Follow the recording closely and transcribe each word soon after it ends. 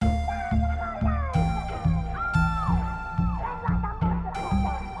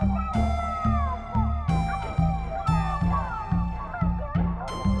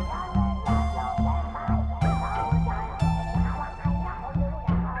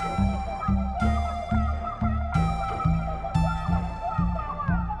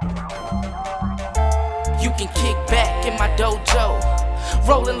can kick back in my dojo.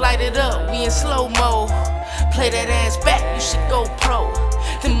 Rollin', light it up, we in slow-mo. Play that ass back, you should go pro.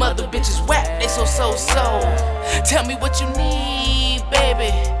 Them other bitches whack, they so. Tell me what you need,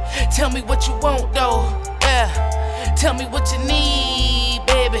 baby. Tell me what you want, though. Yeah. Tell me what you need,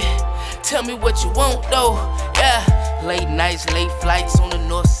 baby. Tell me what you want, though. Yeah. Late nights, late flights on the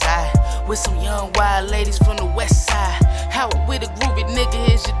north side with some young wild ladies from the west side. How it with a groovy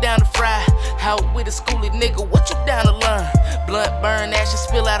nigga, is you down to fry? How it with a schooly nigga, what you down to learn? Blunt burn, ashes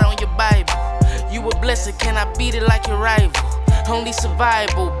spill out on your Bible. You a blessing, can I beat it like your rival? Only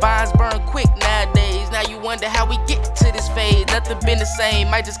survival, bonds burn quick nowadays. Now you wonder how we get to this phase. Nothing been the same,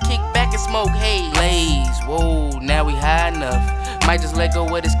 might just kick back and smoke haze. Blaze, whoa, now we high enough. Might just let go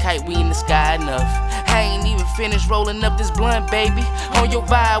of this kite, we in the sky enough. I ain't even finished rolling up this blunt, baby. On your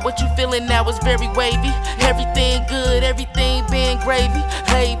vibe, what you feeling now is very wavy. Everything good, everything been gravy.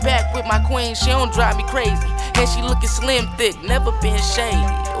 Laid back with my queen, she don't drive me crazy. And she looking slim thick, never been shady.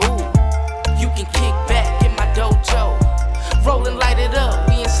 Ooh, you can kick back in my dojo. Rollin', light it up,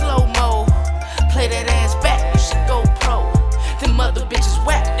 we in slow-mo. Play that ass back, you should go pro. Them other bitches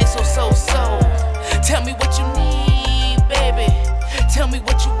whack, they so. Tell me what you need, baby. Tell me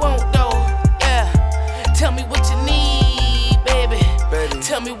what you want, though. Yeah. Tell me what you need, baby.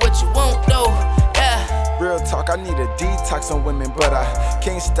 Tell me what you want, though. Yeah. Real talk, I need a detox on women, but I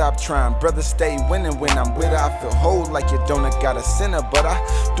can't stop trying. Brother, stay winning when I'm with her. I feel whole like your donut got a sinner, but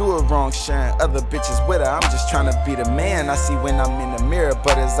I do it wrong sharing other bitches with her. I'm just trying to be the man I see when I'm in the mirror,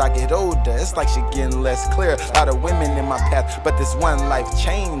 but as I get older, it's like she getting less clear. A lot of women in my path, but this one life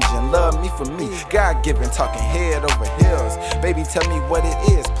changing. Love me for me, God-given, talking head over heels. Baby, tell me what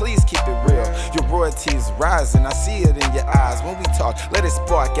it is, please keep it real. Your royalty is rising, I see it in your eyes. When we talk, let it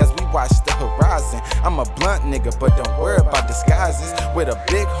spark as we watch the horizon. I'm a blunt nigga, but don't worry about disguises. With a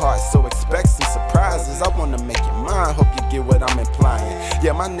big heart, so expect some surprises. I wanna make you mine, hope you get what I'm implying.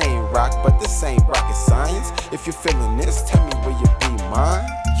 Yeah, my name Rock, but this ain't rocket science. If you're feeling this, tell me will you be mine?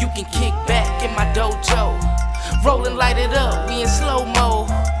 You can kick back in my dojo. Rollin', light it up, we in slow-mo.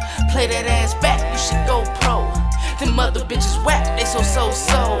 Play that ass back, you should go pro. Them other bitches whack, they so.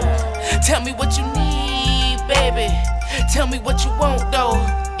 Tell me what you need, baby. Tell me what you want, though.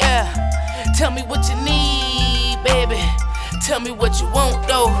 Yeah. Tell me what you need, baby. Tell me what you want,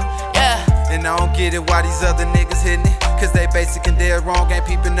 though. Yeah. And I don't get it why these other niggas hitting it. Cause they basic and dead wrong, ain't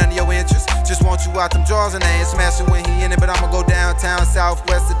peeping none of your interests. Just want you out them drawers and they ain't smashing when he in it. But I'ma go downtown,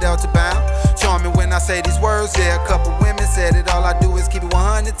 southwest to Delta bound. Charming when I say these words, yeah. A couple women said it, all I do is keep it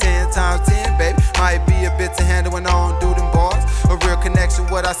 110 times 10, baby. Might be a bit to handle when I don't do them bars. A real connection,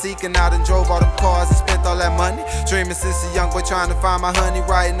 what I seek, and I done drove all them cars and spent all that money. Dreaming since a young boy trying to find my honey.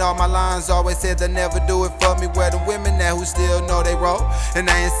 Writing all my lines, always said they never do it for me. Where the women now who still know they roll. And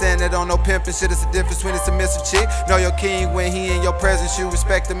I ain't saying that on no pimpin' shit, it's the difference between a submissive chick. Know your king when he in your presence, you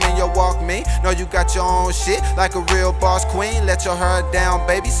respect him in your walk me. Know you got your own shit, like a real boss queen. Let your hair down,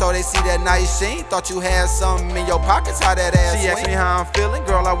 baby, so they see that nice sheen. Thought you had something in your pockets, how that ass swing. She asked me how I'm feeling,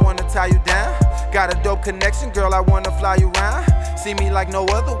 girl, I wanna tie you down. Got a dope connection, girl, I wanna fly you round. See me like no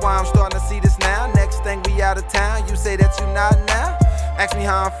other, why I'm starting to see this now. Next thing we out of town, you say that you not now. Ask me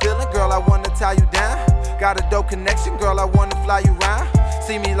how I'm feeling, girl, I wanna tie you down. Got a dope connection, girl, I wanna fly you round.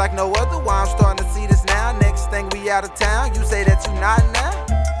 See me like no other, why I'm starting to see this now. Next thing we out of town, you say that you not now.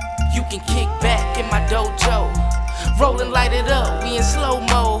 You can kick back in my dojo. Rollin', light it up, we in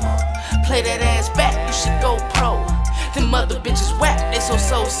slow-mo. Play that ass back, you should go pro. Them other bitches whack, they so.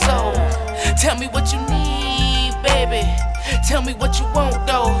 Tell me what you need, baby. Tell me what you want,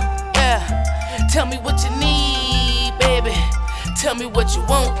 though. Yeah. Tell me what you need, baby. Tell me what you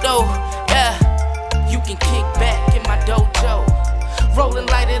want, though. Yeah. You can kick back in my dojo. Rollin',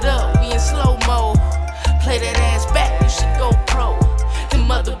 light it up, we in slow-mo. Play that ass back, you should go pro. Them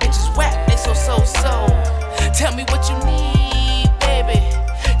other bitches whack, they so. Tell me what you need.